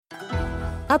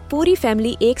अब पूरी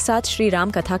फैमिली एक साथ श्री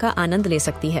राम कथा का आनंद ले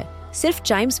सकती है सिर्फ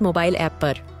चाइम्स मोबाइल ऐप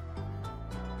पर।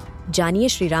 जानिए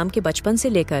श्री राम के बचपन से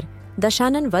लेकर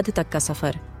दशानन वध तक का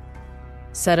सफर।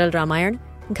 सरल रामायण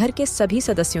घर के सभी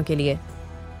सदस्यों के लिए।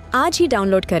 आज ही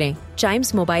डाउनलोड करें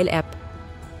चाइम्स मोबाइल ऐप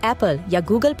एप्पल या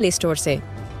गूगल प्ले स्टोर से।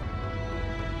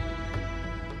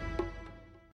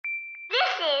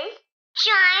 This is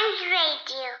Chimes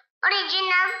Radio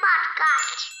original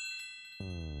podcast.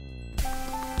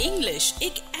 English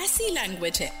एक ऐसी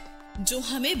लैंग्वेज है जो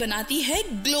हमें बनाती है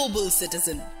ग्लोबल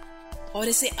सिटीजन और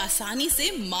इसे आसानी से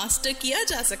मास्टर किया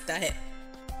जा सकता है।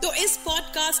 तो इस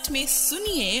पॉडकास्ट में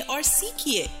सुनिए और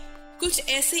सीखिए कुछ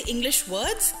ऐसे इंग्लिश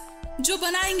वर्ड्स जो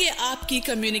बनाएंगे आपकी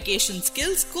कम्युनिकेशन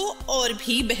स्किल्स को और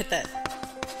भी बेहतर।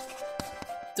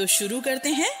 तो शुरू करते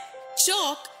हैं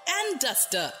चॉक एंड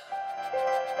डस्टर।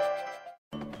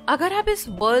 अगर आप इस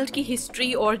वर्ल्ड की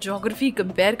हिस्ट्री और ज्योग्राफी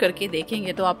कंपेयर करके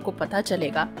देखेंगे तो आपको पता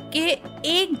चलेगा कि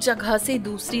एक जगह से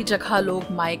दूसरी जगह लोग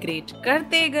माइग्रेट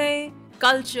करते गए,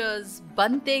 कल्चर्स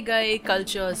बनते गए,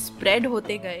 कल्चर्स स्प्रेड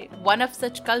होते गए। One of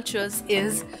such cultures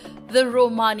is the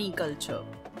Romani culture.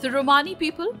 The Romani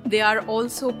people, they are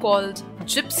also called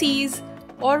gypsies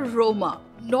और रोमा।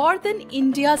 नॉर्दर्न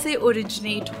इंडिया से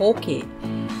ओरिजिनेट होके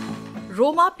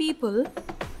रोमा पीपल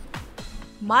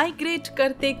माइग्रेट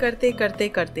करते करते करते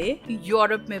करते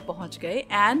यूरोप में पहुंच गए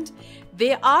and they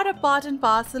are a part and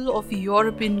parcel of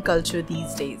European culture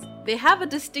these days. They have a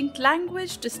distinct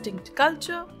language, distinct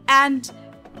culture and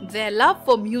their love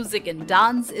for music and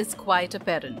dance is quite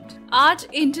apparent. आज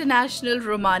International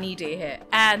Romani Day है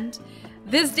and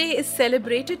this day is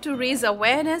celebrated to raise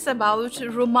awareness about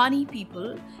Romani people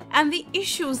and the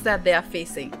issues that they are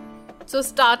facing. So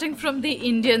starting from the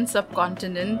Indian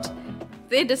subcontinent,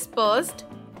 they dispersed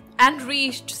and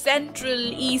reached Central,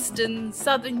 Eastern,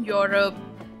 Southern Europe,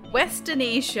 Western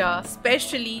Asia,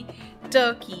 especially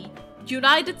Turkey,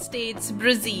 United States,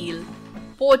 Brazil,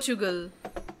 Portugal,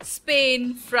 Spain,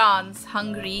 France,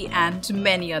 Hungary, and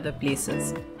many other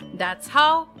places. That's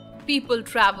how people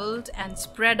traveled and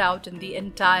spread out in the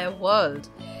entire world.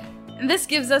 And this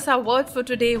gives us our word for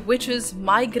today, which is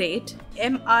migrate,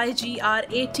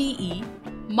 M-I-G-R-A-T-E.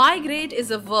 Migrate is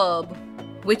a verb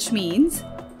which means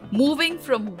moving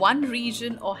from one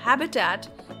region or habitat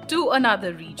to another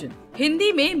region.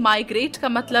 Hindi में migrate का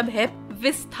मतलब है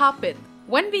विस्थापित.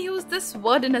 When we use this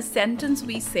word in a sentence,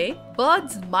 we say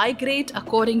birds migrate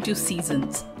according to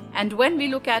seasons. And when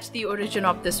we look at the origin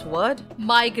of this word,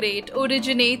 migrate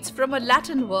originates from a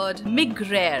Latin word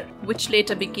migrare, which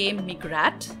later became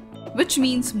migrat, which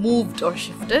means moved or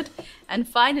shifted,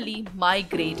 and finally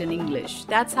migrate in English.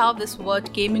 That's how this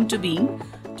word came into being.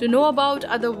 To know about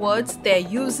other words, their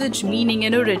usage, meaning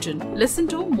and origin, listen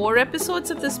to more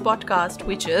episodes of this podcast,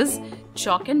 which is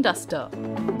Chalk and Duster.